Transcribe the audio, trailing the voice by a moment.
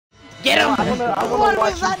Get him! I wanna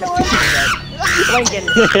watch you that noise? Lincoln.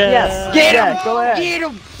 Yeah. Yes. Get yeah, him! Go ahead. Get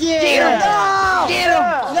him! Yeah. Get him! No. Get him!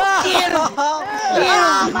 No. Get him!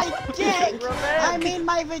 Ah, my dick! Revenge. I mean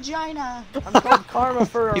my vagina. I'm called Karma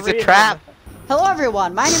for a He's reason. a trap. Hello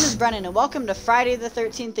everyone, my name is Brennan and welcome to Friday the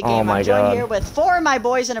 13th the game. Oh my I'm joined God. here with 4 of my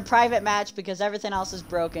boys in a private match because everything else is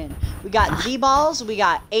broken. We got Z-Balls, we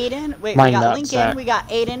got Aiden, wait, My we got nutsack. Lincoln, we got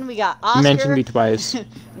Aiden, we got Oscar, Mentioned me twice. and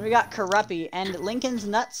we got Karuppy, and Lincoln's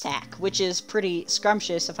nutsack, which is pretty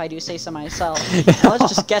scrumptious if I do say so myself. Now let's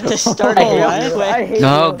just get this started real I quick. hate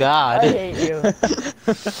Oh you. God. I hate you.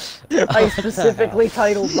 I specifically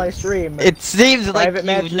titled my stream. It seems like Private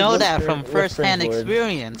matches you know with that fri- from with first-hand friend board.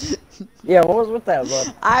 experience. Yeah, what was with that,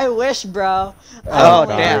 bud? I wish, bro. Oh, I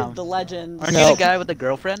damn. heard the legends. Aren't you the guy with the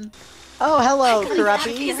girlfriend? Oh, hello, What is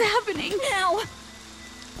Karuppy. happening now?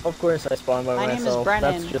 Of course I spawned by My name is myself.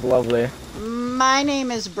 Brennan. That's just lovely. My name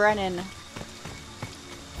is Brennan.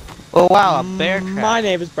 Oh wow, a bear trap. My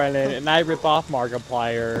name is Brennan, and I rip off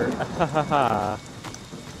Markiplier.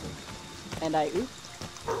 And I oop.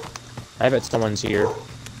 I bet someone's here.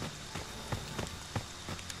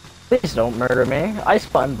 Please don't murder me. I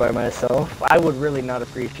spawned by myself. I would really not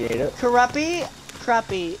appreciate it. Karuppy,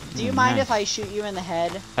 do you mind Nice. if I shoot you in the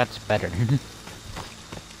head? That's better.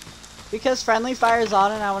 Because friendly fire is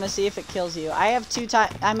on and I want to see if it kills you. I have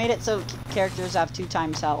I made it so characters have 2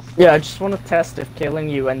 times health. Yeah, I just want to test if killing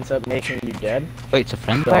you ends up making you dead. Wait, it's a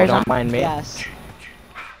friend So fire? don't mind me. Yes.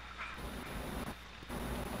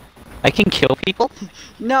 I can kill people?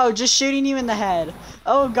 No, just shooting you in the head.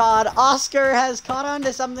 Oh god, Oscar has caught on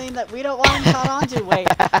to something that we don't want him caught on to. Wait,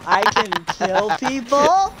 I can kill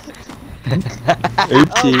people? Oh,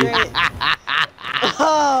 great.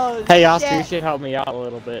 Oh, Hey, Oscar, you shit. should help me out a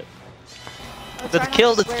little bit. Let's Let's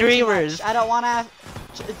kill the streamers. I don't want to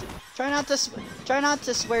try not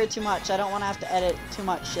to swear too much. I don't want to have to edit too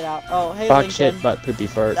much shit out. Oh, hey, Fuck Lincoln. shit, butt poopy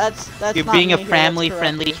fart. That's You're not being me a here, that's family-friendly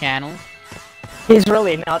Karuppy. channel. He's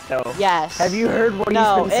really not, though. Yes. Have you heard what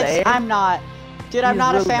No, he's been saying? I'm not. Dude, I'm He's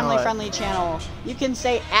not a really not. family-friendly channel. You can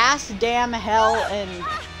say ass, damn, hell, and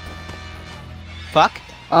Fuck.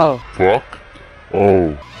 Oh. Fuck.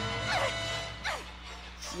 Oh.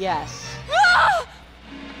 yes.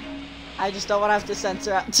 I just don't want to have to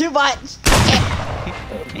censor out too much.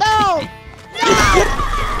 No!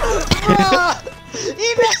 No!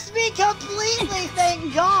 He missed me completely,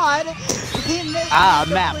 thank God! He missed Ah,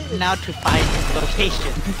 me map. completely. Now to find his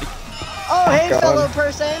location. Oh, hey, God. fellow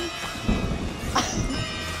person!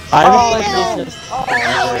 I Oh, was no. like, this is...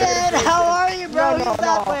 Aiden, how are you, bro? No, no, He's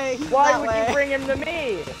that no. way. He's Why that would way. you bring him to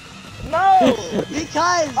me? No!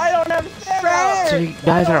 Because I don't have Frere! So you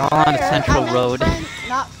guys are all on Frere, Central I meant Road.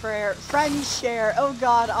 not Frere. Friend share. Oh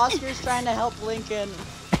God, Oscar's trying to help Lincoln.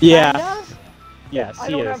 Yeah. Kind of? Yes, I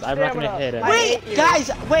he don't is. have I'm not gonna stamina. hit him. I hate you.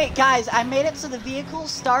 Wait, guys! I made it so the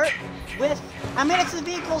vehicles start with. I made it so the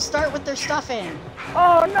vehicles start with their stuff in.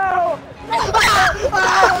 Oh no!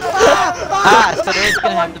 Ah, so there's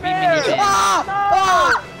gonna have to be minivans.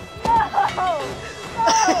 Ah!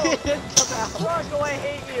 Rocco, I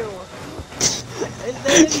hate you! Is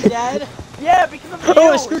Aiden dead? Yeah, because of you! Oh,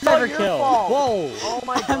 a It's screwdriver all your kill! fault. Whoa! Oh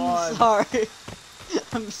my I'm god. sorry.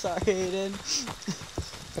 I'm sorry, Aiden.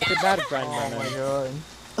 Look at that, friend. Oh my god.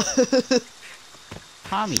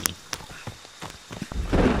 Tommy.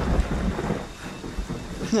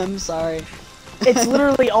 I'm sorry. It's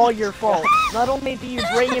literally all your fault. Not only do you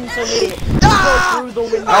bring him to me, you go through the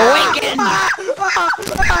window. Awaken!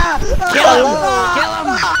 Kill him! Kill him!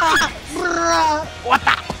 What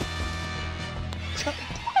the?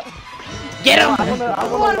 Get him! I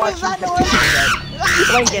wanna What watch was you that kill noise?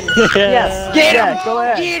 Lincoln. Yeah. Yes. Get yeah, him! Go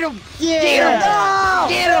ahead. Get him! Yeah.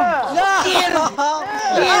 Get him! No! Get him!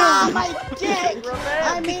 Ah, my dick! Revenge.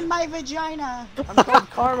 I mean my vagina. I'm called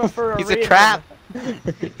Karma for a He's reason. a trap.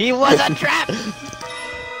 He was a trap.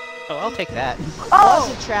 Oh, I'll take that. Oh,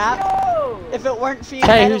 was a trap. No! If it weren't for you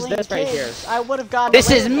Hey, who's meddling this right kids, I would have gotten This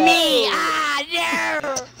away is with me! it. Ah,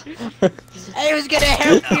 no! I was gonna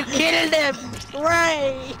help you kill them!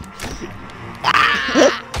 Right!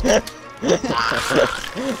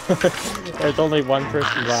 There's only one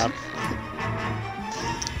person left.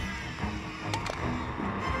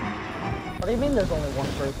 What do you mean there's only one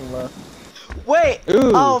person left? Wait.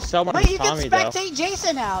 Ooh, oh, someone wait, you can Tommy, though. spectate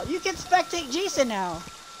Jason now. You can spectate Jason now.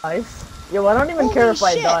 Nice. Yo, I don't even Holy care if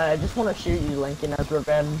I shit. die, I just want to shoot you, Lincoln, as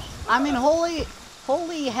revenge. I mean, holy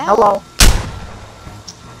hell. Hello.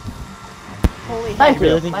 Holy hell. Thank you.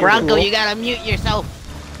 really think Thank you're Bronco, you. you gotta mute yourself.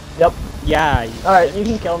 Yep. Yeah. Alright, you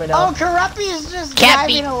can kill me now. Oh, Karuppy is just Can't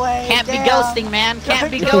be, driving away. can't be Damn. ghosting, man.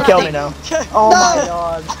 Can't be You can kill me ghosting. now. Oh No. my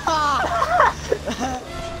god.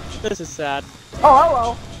 This is sad. Oh,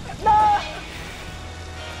 hello.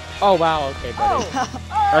 Oh wow, okay, buddy.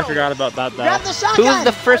 I forgot about that though. Grab the shotgun! Who's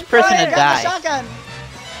the first person to Grab die? the shotgun!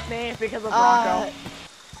 Me, because of Bronco.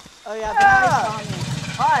 Oh yeah, but now he's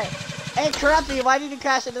spawning. Hi. Hey, Crappy, why did you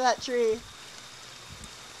crash into that tree?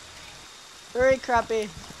 Hurry, Crappy.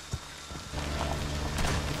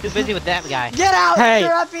 Too busy with that guy. Get out, Hey,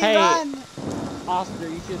 Crappy, hey. run! Oscar,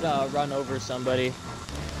 you should run over somebody.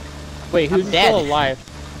 Wait, who's I'm dead. still alive?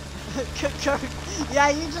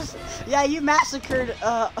 Yeah, you massacred,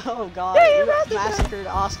 oh god. Yeah, you you massacred- massacred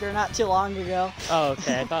Oscar not too long ago. Oh,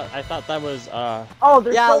 okay. I thought that was Oh,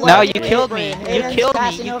 there's Yeah, so look, No, much you killed me. Aiden's You killed me.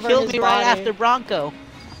 passing You over killed his me right body. after Bronco.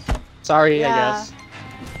 sorry, Yeah. I guess.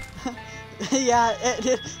 Yeah,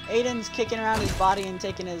 Aiden's kicking around his body and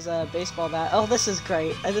taking his baseball bat. Oh, this is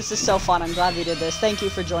great. This is so fun. I'm glad we did this. Thank you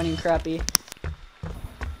for joining, Crappy.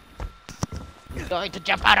 He's going to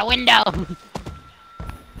jump out a window.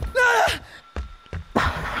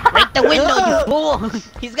 Break the window, you fool!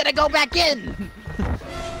 He's gonna go back in.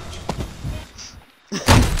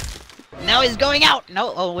 Now he's going out.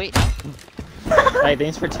 No, oh wait. Hey,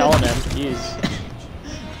 thanks for telling him. Jeez.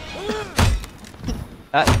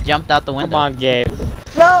 Jumped out the window. Come on, Gabe.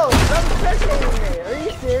 No, stop touching me. Are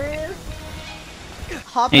you serious?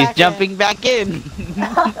 Hop He's back jumping back in. in.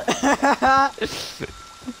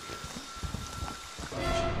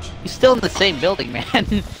 He's still in the same building, man.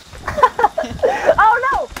 Oh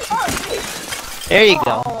no! Oh, jeez. There you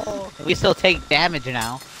go. Oh. We still take damage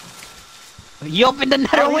now. You opened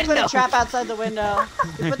another Oh, he window. put a trap outside the window.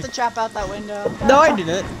 He put the trap out that window. No, I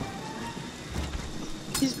didn't.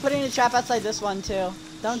 He's putting a trap outside this one too.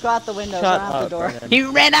 Don't go out the window. Shut Run out up, the door. Brennan. He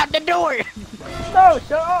ran out the door. No,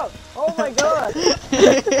 shut up! Oh my god!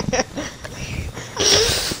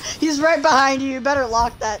 He's right behind you. You better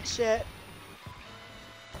lock that shit.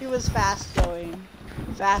 He was fast going.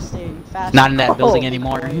 Fasting. Not in that building Oh,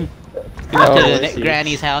 anymore. boy. He went Oh, to I the see.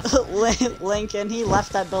 granny's house. Lincoln, he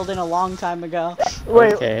left that building a long time ago.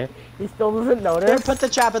 Wait, Okay. he still doesn't Here, notice? put the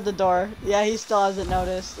trap at the door. Yeah, he still hasn't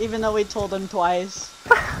noticed, even though we told him twice.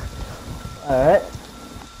 Alright.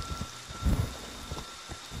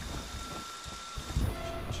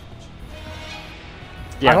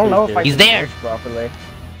 Yeah, I don't know please if I do. He's can there. see properly.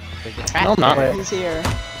 There's a trap. No, not. Wait. He's here.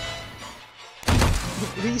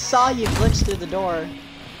 We saw you glitch through the door.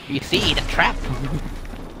 You see the trap.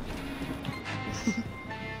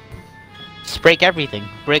 Just break everything.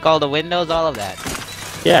 Break all the windows, all of that.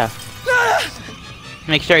 Yeah.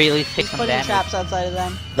 Make sure you at least take He's some putting damage. traps outside of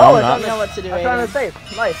them. No, Oh, I'm I I not. don't know what to do, I found Aiden. it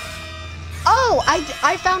safe. Nice. Oh,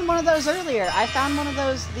 I found one of those earlier. I found one of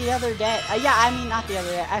those the other day. Yeah, I mean, not the other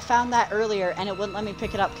day. I found that earlier, and it wouldn't let me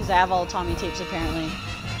pick it up because I have all the Tommy tapes, apparently.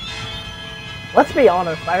 Let's be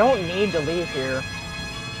honest, I don't need to leave here.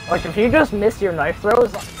 Like, if you just miss your knife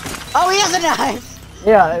throws, Oh, he has a knife!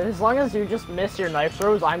 yeah, as long as you just miss your knife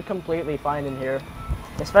throws, I'm completely fine in here.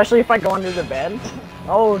 Especially if I go under the bed.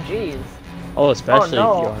 Oh, jeez. Oh, especially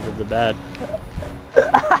no. if you're under the bed.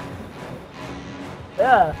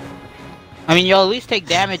 Yeah. I mean, you'll at least take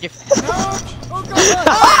damage if. Aiden,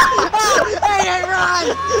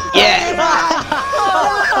 run! Yeah.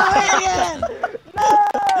 Aiden!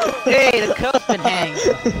 Hey, the coat's been hanged.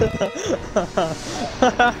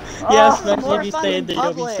 Yes, Oh, especially more if you fun stay than in there,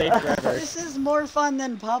 you'll be public. safe forever. This is more fun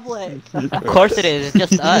than public. Of course it is. It's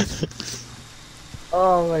just us.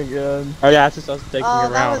 Oh my god. Oh yeah, it's just us taking Oh, you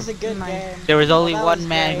that around. was a good game. There was only that one was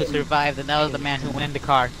man who great. survived, and that was the man who went in the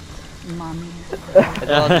car. Mommy. As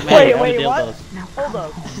well as the man Wait, who wait, owned the what? dildos. Hold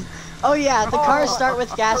up. Oh yeah, the cars Oh, start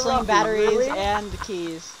with gasoline, Rocky, batteries, really? and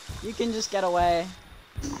keys. You can just get away.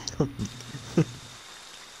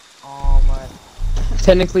 Oh my.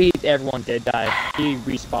 Technically, everyone did die. He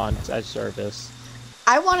respawns as service.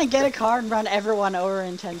 I want to get a car and run everyone over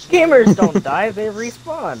intentionally. Gamers don't die, they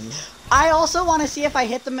respawn. I also want to see if I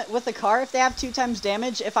hit them with the car, if they have 2 times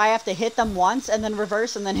damage, if I have to hit them once and then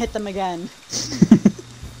reverse and then hit them again.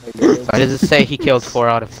 Why does it say he killed 4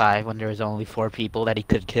 out of 5 when there was only 4 people that he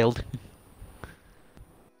could have killed?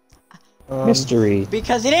 Mystery.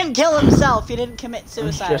 Because he didn't kill himself, he didn't commit I was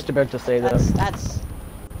suicide. just about to say that. That's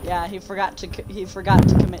yeah, he forgot to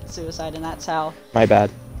commit suicide, and that's how My bad.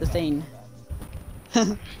 the thing.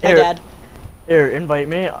 Hey, Here. Dad. Here, invite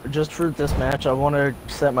me. Just for this match, I want to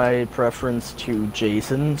set my preference to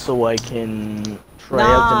Jason so I can try out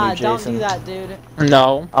Nah, the new don't Jason. do that, dude.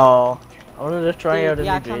 No. Oh, I wanted to try Dude, out a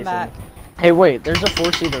yeah, new come Jason. back. Hey, wait, there's a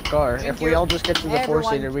 4-seater car. Thank If we you. all just get to the Hey, everyone.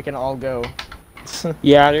 4-seater, we can all go.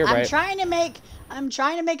 Yeah, you're I'm right. trying to make a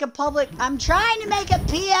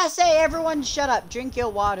PSA. Everyone shut up. Drink your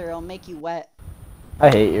water. It'll make you wet. I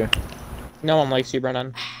hate you. No one likes you,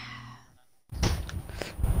 Brennan.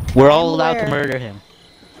 We're all allowed to aware. murder him.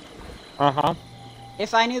 Uh-huh.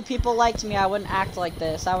 If I knew people liked me, I wouldn't act like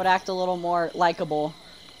this. I would act a little more likable.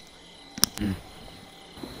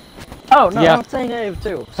 Oh no, Yeah. I'm saying negative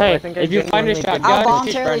too. So Hey, I think I if you find a genuinely shotgun, did- I'll Gun,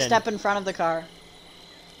 voluntarily Brennan. step in front of the car.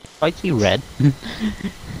 Why is he red?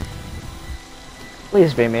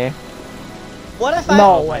 Please be me. What if I?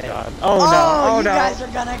 No Oh my way. god. Oh no. Oh, Oh you no. guys are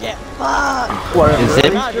gonna get fucked. What? Is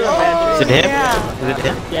it? God, you're Oh, Is it him? yeah. Is it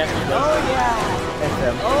him? Yes, he does. Oh yeah. It's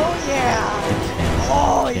him. Oh yeah.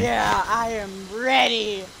 Oh yeah. I am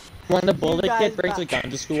ready. When the bullet guys kid brings got- a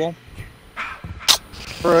gun to school.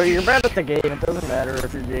 Bro, you're bad at the game. It doesn't matter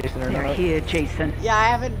if you're Jason or They're not. here, Jason. Yeah, I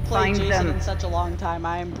haven't played Find Jason them. in such a long time.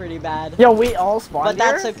 I am pretty bad. Yo, we all spawned But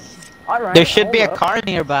that's here? a. Alright, There should be a hold up. car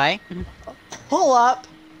nearby. Pull up.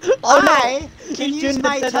 Oh, no. I can You use shouldn't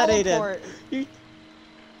my have said that, Aiden. teleport.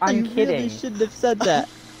 I'm kidding. shouldn't have said that.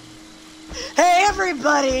 Hey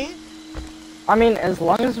everybody! I mean, as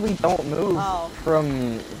long as we don't move Oh.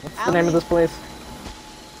 from... What's the name of this place?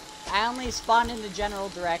 I only spawned in the general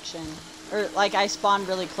direction. Or, like, I spawned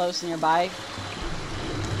really close nearby.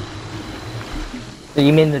 So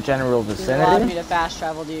you mean the general It allowed me vicinity? to fast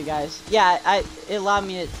travel to you guys. Yeah, it allowed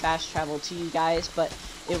me to fast travel to you guys, but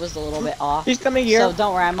it was a little bit off. He's coming here. So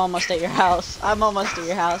don't worry, I'm almost at your house. I'm almost at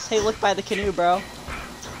your house. Hey, look by the canoe, bro.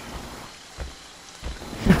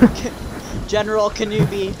 General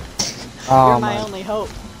Canooby. Oh You're my my... only hope.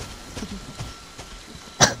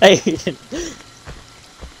 Aiden.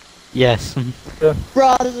 Yes.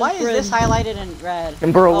 Why is this highlighted in red?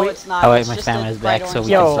 And bro, Oh, wait- it's not. Oh, wait, It's my just a stamina's bright back, so orange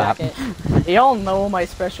we can stop. jacket. Y'all know my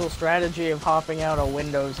special strategy of hopping out of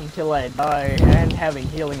windows until I die and having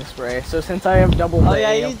healing spray. So since I have double Oh the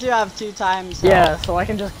yeah, AF you do have 2 times. yeah, so I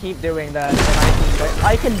can just keep doing that and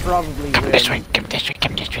I can probably win. This way, come this way,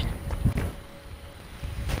 come this way.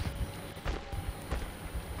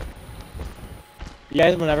 You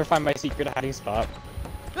guys will never find my secret hiding spot.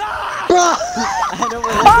 I know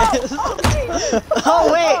where it is.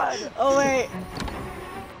 Oh wait! Oh wait!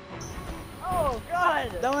 Oh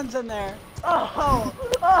god! No one's in there. Oh!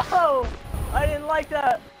 Oh! I didn't like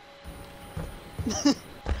that!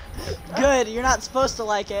 Good, you're not supposed to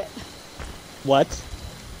like it. What?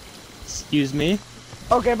 Excuse me?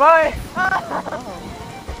 Okay, bye!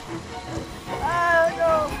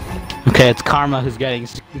 Okay, it's Karma who's getting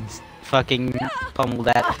fucking pummeled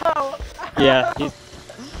at. Oh! Yeah, he's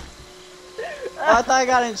Oh, I thought I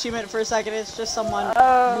got an achievement for a second. It's just someone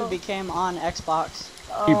Oh. who became on Xbox.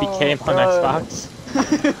 he became on God.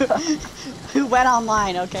 Xbox. Who went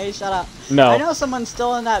online, okay? Shut up. No. I know someone's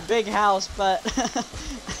still in that big house, but...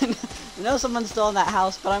 I know someone's still in that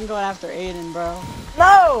house, but I'm going after Aiden, bro.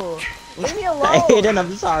 No! Leave me alone! Aiden,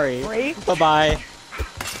 I'm sorry. Freak. Bye-bye.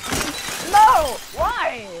 No!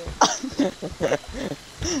 Why?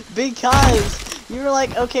 Because you were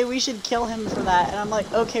like, okay, we should kill him for that. And I'm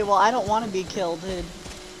like, okay, well, I don't want to be killed, dude.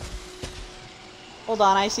 Hold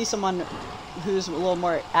on, I see someone who's a little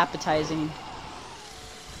more appetizing.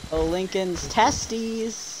 Oh, Lincoln's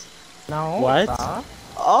testes. No. What? Stop.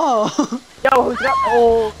 Oh. Yo, who's got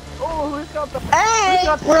who's got the Hey, who's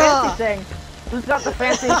got the bruh. fancy thing? Who's got the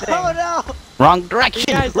fancy Oh thing? no. Wrong direction!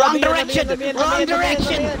 Guys, Wrong let me in, direction! let me in, Wrong let me in, let me in,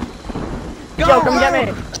 direction! let me Go! Yo, come get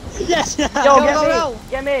me! Yes! Yo, Go, get go, me!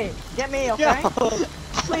 go. Get me, okay?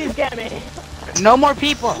 Please get me! No more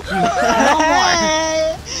people! No more!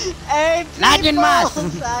 Hey, hey, Nadie más.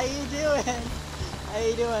 peoples. How you doing? How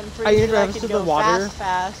you doing? Are Pretty you sure I driving can to go the water?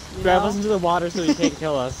 fast, you Grab know? us into the water so you can't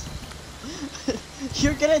kill us.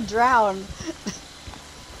 You're gonna drown.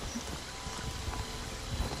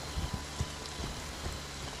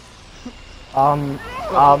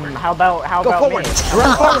 How about Go me? forward.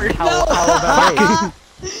 Run forward! How about me?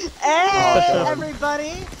 Hey, everybody!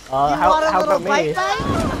 You How want a little about me? bite bite?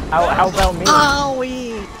 How about me?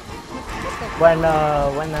 Owie! When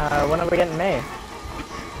are we getting May?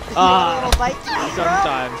 You want a little bite bite, bro?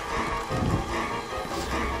 Sometime.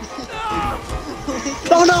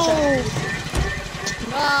 Oh no!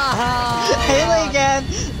 Haley again!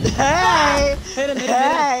 Hey! Hit him, hit him,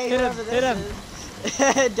 Hey! hit him, whoever hit him, this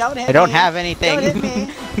is. Don't hit me! I don't have anything. Don't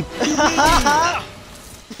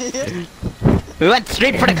hit me! We went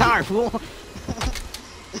straight for the car, fool!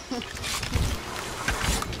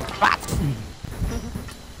 What?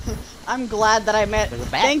 I'm glad that I met. There's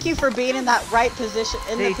a bat. Thank you for being in that right position,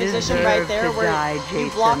 in the They position deserve right there to where die, you Jason.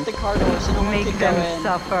 blocked the car door so no one Make could go them in.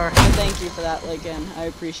 suffer. So thank you for that, Lincoln. I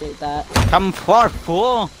appreciate that. Come forth,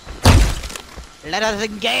 fool! Let us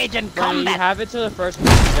engage in Bro, you combat! have it to the first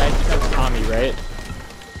person guys becomes Tommy, right?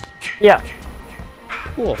 Yeah.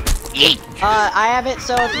 Cool. Yeet! I have it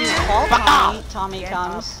so if you call Tommy, Tommy Get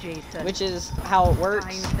comes, up, Jason. which is how it works.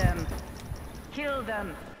 Find them. Kill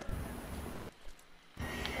them.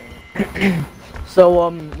 So,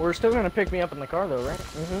 we're still gonna pick me up in the car though, right?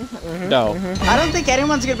 No. I don't think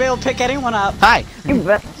anyone's gonna be able to pick anyone up. Hi. You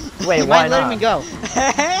bet. Wait, You why might let me not? go.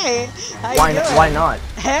 Hey, how Why, you doing? why not?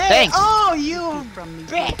 Hey, Thanks. oh, you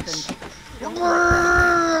bitch!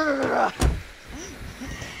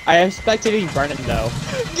 I expected to be Brennan though.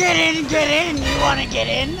 Get in, get in! You wanna get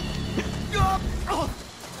in?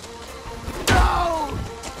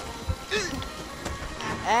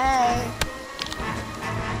 Hey!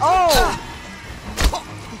 Oh!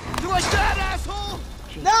 You like that, asshole?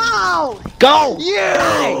 No! Go!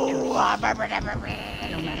 You!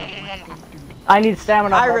 I need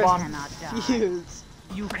stamina, I Bobon. refuse.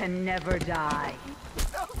 You can never die.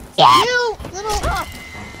 You little. How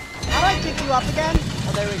do I pick you up again?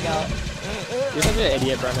 Oh, there we go. You're such an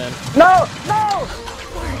idiot, Brennan. No! No!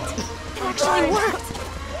 Actually worked.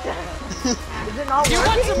 Is it not You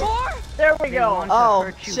working? want some more? There we They go. want to Oh,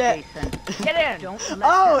 hurt you, shit. Jason. Get in. Don't let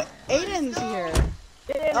Oh, them. Aiden's here.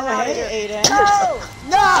 Get in. Oh, and out of hey, here. Aiden. No!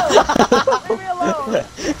 No! Leave me alone.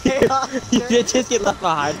 Hey, You Oscar. did just get left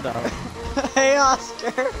behind though. Hey,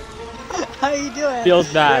 Oscar. How you doing?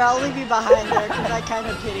 Feels bad. Here, I'll leave you behind there because I kind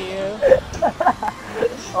of pity you.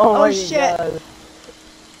 Oh, my shit. God.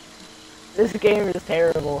 This game is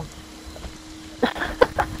terrible.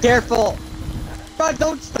 Careful. Bro,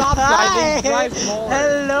 don't stop Hi. driving. Drive more.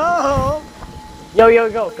 Hello. Yo,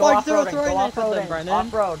 go Like they're off-roading, throwing go knife at them, off-roading, Brennan.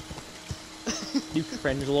 off-road. You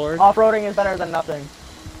cringe lord. Off-roading is better than nothing.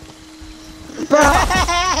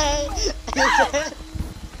 Hey.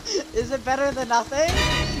 Is it better than nothing?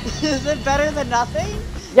 Is it better than nothing?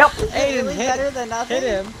 Yep. Is it Aiden, really hit- better than nothing?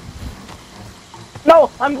 Hit him.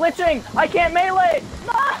 No, I'm glitching. I can't melee.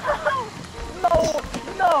 No,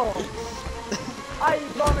 no. I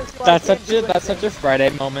promise you. That's such a Friday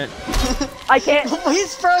moment. I can't.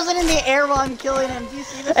 He's frozen in the air while I'm killing him. Do you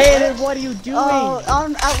see this? Aiden, glitch? what are you doing? Oh,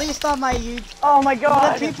 at least on my YouTube. Oh my The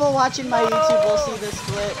God. people watching my YouTube will see this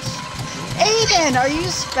glitch. Aiden, are you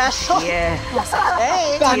special? Yeah.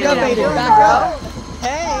 Hey, Back how up, you Aiden, doing, back bro?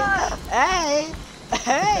 up. Hey,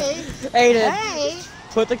 Aiden, hey,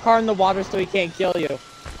 put the car in the water so he can't kill you.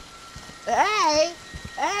 hey.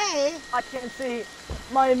 I can't see.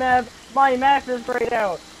 My map is grayed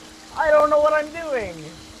out. I don't know what I'm doing.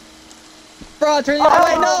 Bro, turn the Oh,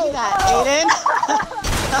 wait, no. See no! that, Aiden.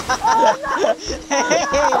 Hey,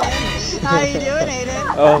 Aiden. How you doing,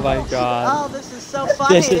 Aiden? Oh my god. Oh, this is so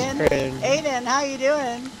fun, This is Aiden. cringe. Aiden, how you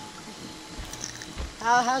doing?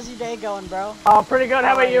 How's your day going, bro? Oh, pretty good.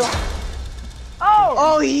 How about you? Oh!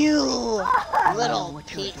 Oh, you know little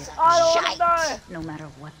what you'll piece get. of I don't want to shite. die. No matter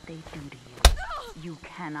what they do to you, you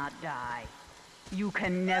cannot die. You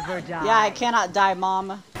can never die. Yeah, I cannot die,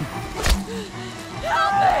 Mom.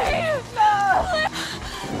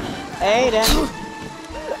 Aiden.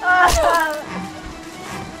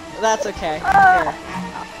 That's okay.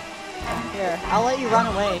 Here, I'll let you run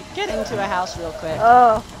away. Get into a house real quick.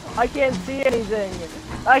 I can't see anything.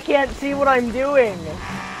 I can't see what I'm doing.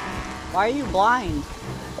 Why are you blind?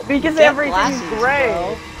 Because Get everything's glasses, gray.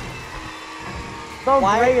 bro. So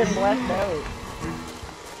Why- gray and blacked out.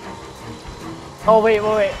 Oh, wait.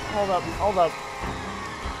 Hold up.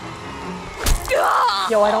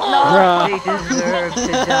 Yo, I don't know. Bruh. They deserve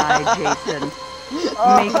to die, Jason.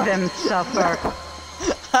 Make them suffer.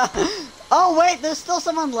 Oh wait, there's still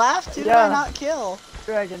someone left? Who did Yeah. I not kill?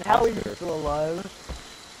 Dragon, how are you still alive?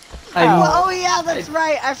 Oh yeah, that's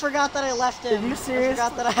right. I forgot that I left him. Are you serious?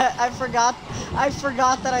 I forgot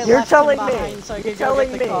that I You're left telling him me. behind so I You're could go telling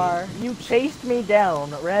get the me. car. You chased me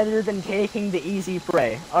down rather than taking the easy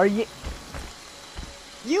prey. Are you?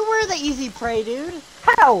 You were the easy prey, dude.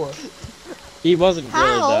 How? He wasn't How?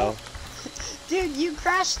 really though. Dude, you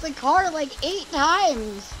crashed the car like 8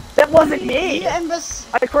 times. That wasn't me. Yeah, and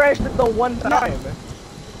I crashed it the one time.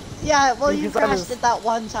 yeah, well, you Because I crashed was- it that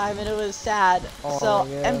one time and it was sad. Oh, So,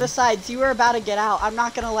 yeah. and besides, you were about to get out. I'm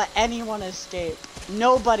not gonna let anyone escape.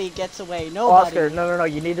 Nobody gets away. Nobody. Oscar, no.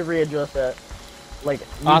 You need to readjust that. Like,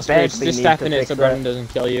 you Oscar, badly just need step to in it fix so that. Brennan doesn't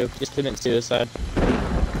kill you. Just commit suicide.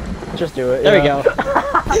 Just do it. There we yeah. go.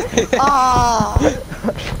 Ah.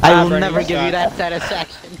 I Ah, will Brennan, never you give you suck. that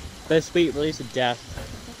satisfaction. The sweet release of death.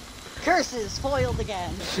 Curses foiled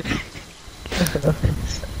again.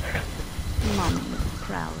 Mommy is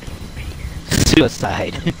proud.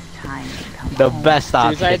 Suicide. Time to come The home. best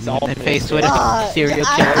option Suicide's when awful. faced with a serial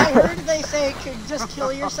I killer. heard they say just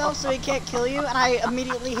kill yourself so he can't kill you, and I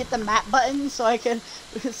immediately hit the map button so I could,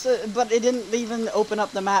 but it didn't even open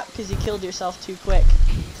up the map because you killed yourself too quick.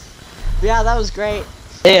 Yeah, that was great.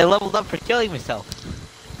 Hey, I leveled up for killing myself.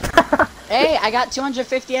 Hey, I got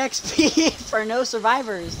 250 XP for no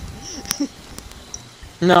survivors.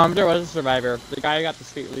 No, there was a survivor. The guy who got the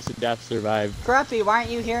sweet release of death survived. Grumpy, why aren't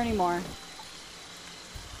you here anymore?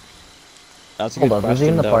 That's a Hold good up, is he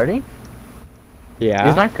in the question, though. party? Yeah.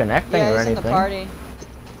 He's not connecting Yeah, or he's in anything. the party.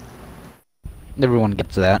 Everyone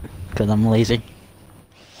gets that, because I'm lazy.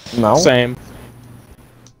 No. Same.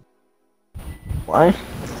 Why?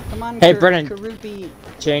 Come on, Hey, Brennan. Karupi.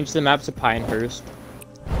 Change the map to Pinehurst.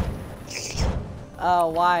 Oh,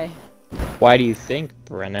 why? Why do you think,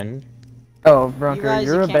 Brennan? Oh, You Bronco, guys,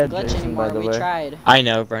 you're you a can't bad glitch Jason, anymore. by the We way. tried. I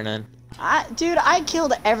know, Brennan. Dude, I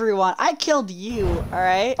killed everyone. I killed you,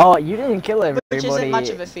 alright? Oh, you didn't kill everybody. Which isn't much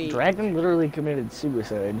of a feat. Dragon literally committed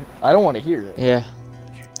suicide. I don't want to hear it. Yeah.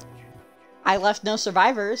 I left no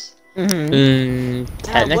survivors. Mm-hmm.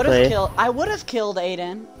 Technically. I would have killed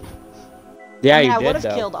Aiden. Yeah, I mean, you I did, would have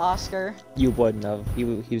though. killed Oscar. You wouldn't have. He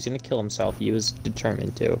was gonna kill himself. He was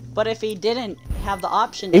determined to. But if he didn't have the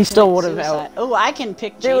option to He still commit would have suicide- Oh, I can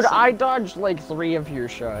pick Dude, Jason. I dodged like 3 of your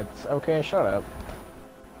shots. Okay, shut up.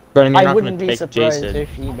 Brennan, you're I not wouldn't gonna be pick surprised Jason. if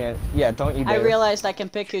he meant. Yeah, don't you I dare. realized I can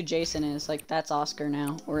pick who Jason is. Like, that's Oscar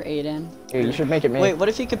now. Or Aiden. Dude, you should make it me. Wait, what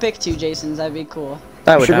if you could pick 2 Jasons? That'd be cool.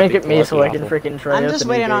 That you would should not make be it me cool, so I that'd can be freaking try I'm out just the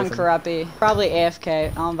new waiting on Jason. Karapi. Probably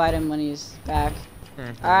AFK. I'll invite him when he's back.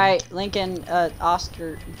 Alright, Lincoln,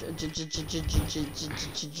 Oscar,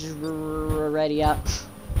 ready up.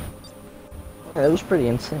 Yeah, it was pretty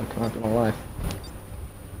insane, not gonna lie.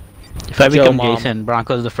 If I Joe become Mom. Jason,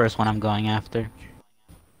 Bronco's the first one I'm going after.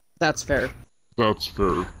 That's fair. That's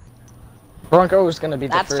fair. Bronco is gonna be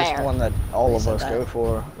the That's first fair. one that all You of said us that. go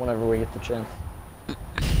for whenever we get the chance.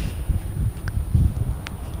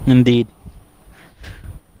 Indeed.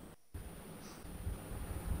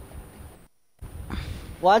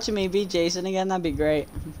 Watching me beat Jason again, that'd be great.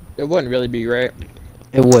 It wouldn't really be great.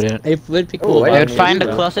 It wouldn't. It would be Oh, cool. I I if would Yeah, find the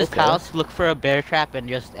yeah. closest Okay. house, look for a bear trap, and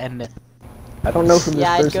just end it. I don't know who this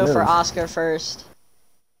Yeah, I'd person go for is. Oscar first.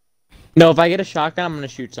 No, if I get a shotgun, I'm gonna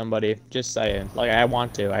shoot somebody. Just saying. Like, I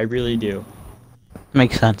want to. I really do.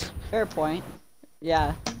 Makes sense. Fair point.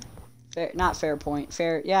 Yeah. Fair, not fair point.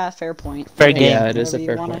 Fair, yeah, fair point. Fair game. Yeah, it is a Whatever you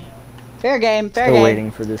fair wanna- point. Fair game, fair Still game.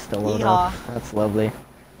 waiting for this to load up. Yeehaw. That's lovely.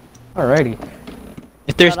 Alrighty.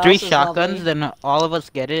 If there's What 3 else is shotguns, lovely? then all of us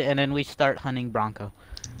get it, and then we start hunting Bronco.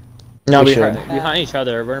 No, We we should. hunt, we hunt each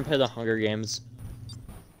other. We're gonna play the Hunger Games.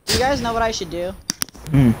 Do you guys know what I should do?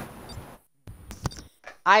 Hmm.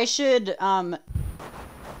 I should,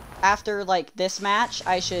 after, like, this match,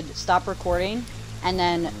 I should stop recording, and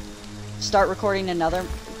then start recording another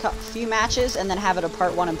few matches, and then have it a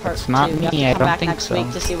part 1 and part It's 2. not You have me, to I come don't back think next so.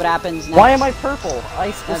 week to see what happens next. Why am I purple? I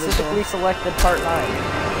cool. specifically selected part 9.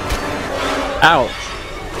 Ouch.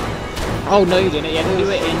 Oh, no, you didn't. You have to do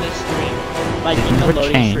it in the stream. Like, in the What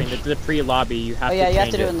loading changed? screen, the pre-lobby, you have Oh to yeah, you have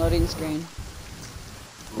change to do it it. in loading screen.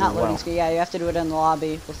 Not Wow. loading screen, yeah, you have to do it in the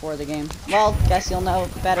lobby before the game. Well, guess you'll know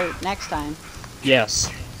better next time. Yes.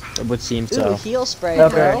 It would seem Ooh, so. heal spray,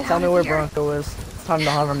 Okay, bro. tell me where Bronco is. It's time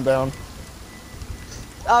to hunt him down.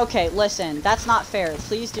 Okay, listen, that's not fair.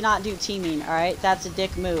 Please do not do teaming, alright? That's a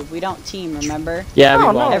dick move. We don't team, remember? Yeah, we No,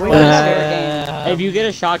 won't. no, Everyone is fair game. If you get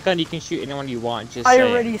a shotgun, you can shoot anyone you want. Just I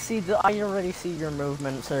saying. already see your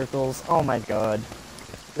movement circles. Oh my god.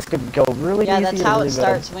 This could go really Yeah, easy that's or how really it bad.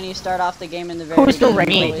 starts when you start off the game in the very Who's the beginning.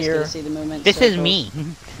 rank You always here? get to see the movement This is circles. me.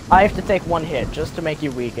 I have to take 1 hit just to make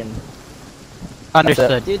you weaken.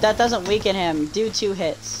 Understood. Dude, that doesn't weaken him. Do 2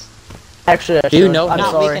 hits. Actually, I Do you should. know I'm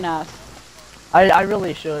Not sorry. weak enough. I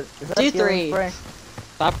really should. Is that Do healing 3. spray?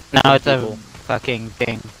 Stop. Now it's a people. fucking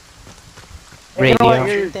thing. Hey, you know what,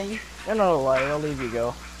 Radio. you're- Thing. You're not a liar. I'll leave you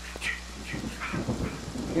go.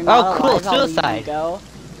 You're not Oh, cool, alive, I'll leave you suicide. Go.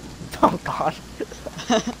 Oh god.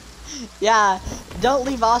 Yeah, don't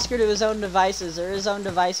leave Oscar to his own devices, or his own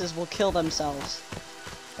devices will kill themselves.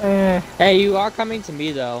 Hey, you are coming to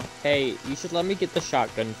me, though. Hey, you should let me get the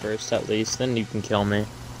shotgun first, at least. Then you can kill me.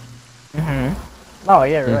 Oh yeah,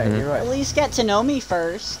 you're right. Mhm. You're At right. least get to know me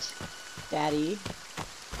first, Daddy.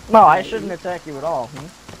 No, I shouldn't attack you at all.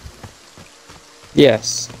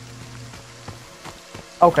 Yes.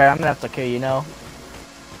 Okay, I'm gonna have to kill you now.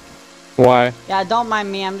 Why? Yeah, don't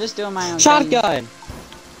mind me, I'm just doing my own thing. Shotgun!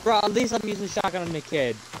 Bro, at least let me use the shotgun on the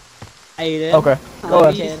kid. Aiden. Okay, go Oh,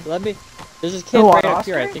 ahead. kid. Let me. There's this kid Who, right on up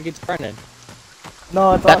here. I Oscar? think it's Brennan.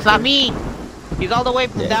 No, it's That's not Oscar. me. He's all the way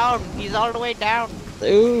down. He's all the way down.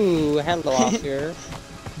 Ooh, hello, Oscar.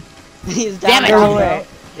 He's Damn down it. there. No, wait.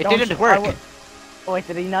 It Don't didn't you- I work. wa- Oh, wait,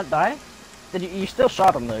 did he not die? Did you still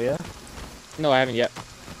shot him though, yeah? No, I haven't yet.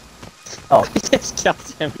 Oh. I just killed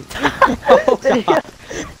him. Did he-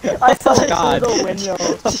 I saw it God. through the window.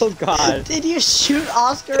 Oh god. Did you shoot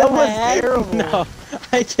Oscar That in the was head? terrible. No,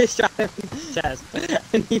 I just shot him in the chest,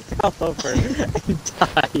 and he fell over and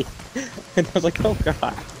died. And I was like, oh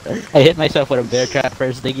god. I hit myself with a bear trap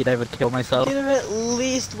first, thinking I would kill myself. You'd have at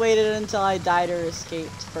least waited until I died or escaped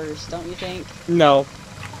first, don't you think? No.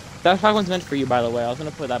 That shotgun's meant for you, by the way. I was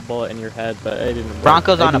gonna put that bullet in your head, but it didn't work.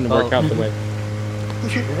 Bronco's on a It didn't work boat. out the way.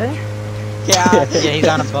 Yeah. Yeah, he's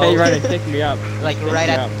on a boat. Hey, Ryan, pick me up. Like Pick right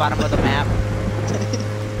me at up. the bottom of the map.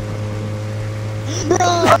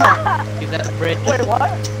 He's at the bridge. Wait, what?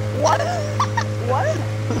 What? What?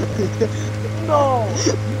 No,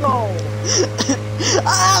 no.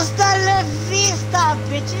 Hasta la vista,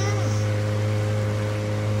 bitches!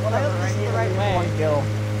 Whatever, I hope this is I need the right at least way. one kill.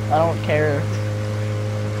 I don't care.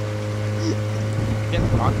 Get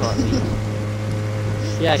Bronco at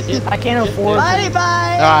least. Yeah, I did. I can't afford. Bye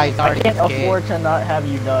bye! Ah, he's I already can't escaped. afford to not have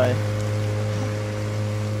you die.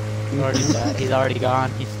 He's already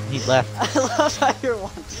gone. He's left. I love how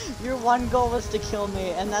your one goal was to kill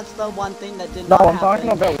me, and that's the one thing that did No, not I'm happen. talking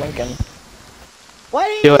about Lincoln. Why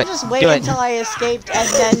didn't Do you it. just wait Do it. until I escaped and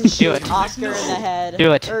then shoot it. Oscar in the head?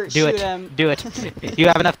 Do it. Or Do shoot it. him. Do it. You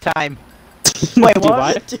have enough time. Wait, Do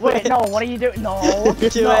what? Do Wait, it. no, what are you doing? No,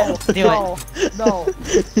 Do no, it. Do no, no.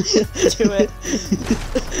 Do it.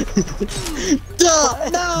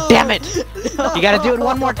 No! Damn it! You gotta do it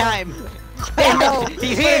one more time. Damn No. it!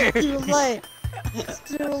 He's here. Too late. It's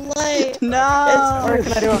too late. No! Or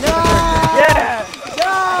can I do it? No! Yeah!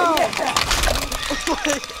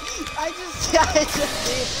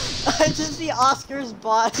 I just see Oscar's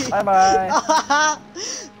body. Bye bye.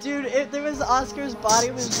 Dude, if there was Oscar's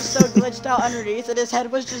body was just so glitched out underneath and his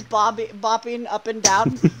head was just bopping up and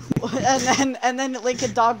down. and then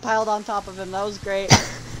Lincoln dog piled on top of him. That was great.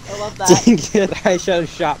 I love that. Dang it, I should have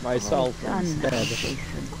shot myself Done, instead. Jason.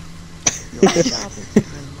 Your job is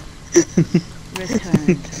done.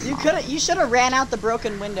 Return. You should have ran out the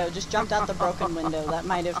broken window. Just jumped out the broken window. That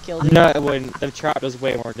might have killed you. No, it wouldn't. The trap does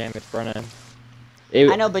way more damage running.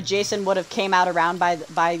 I know, but Jason would have came out around by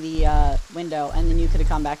the window, and then you could have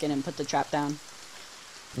come back in and put the trap down.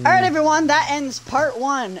 All right, everyone, that ends part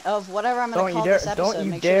 1 of whatever I'm gonna call this episode. Don't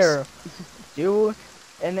you Make sure dare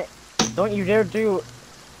don't you dare do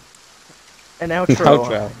an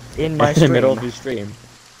outro, in my in stream. the middle of your stream.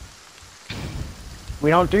 We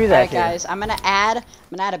don't do All that right, here. guys, I'm gonna add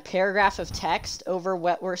a paragraph of text over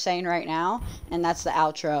what we're saying right now, and that's the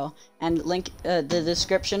outro. And link the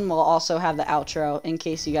description will also have the outro in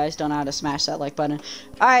case you guys don't know how to smash that like button.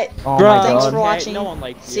 All right, Oh Bro, my thanks god. for watching. No one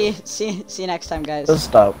likes you. See you next time, guys. Just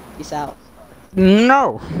stop. Peace out.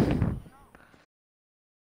 No.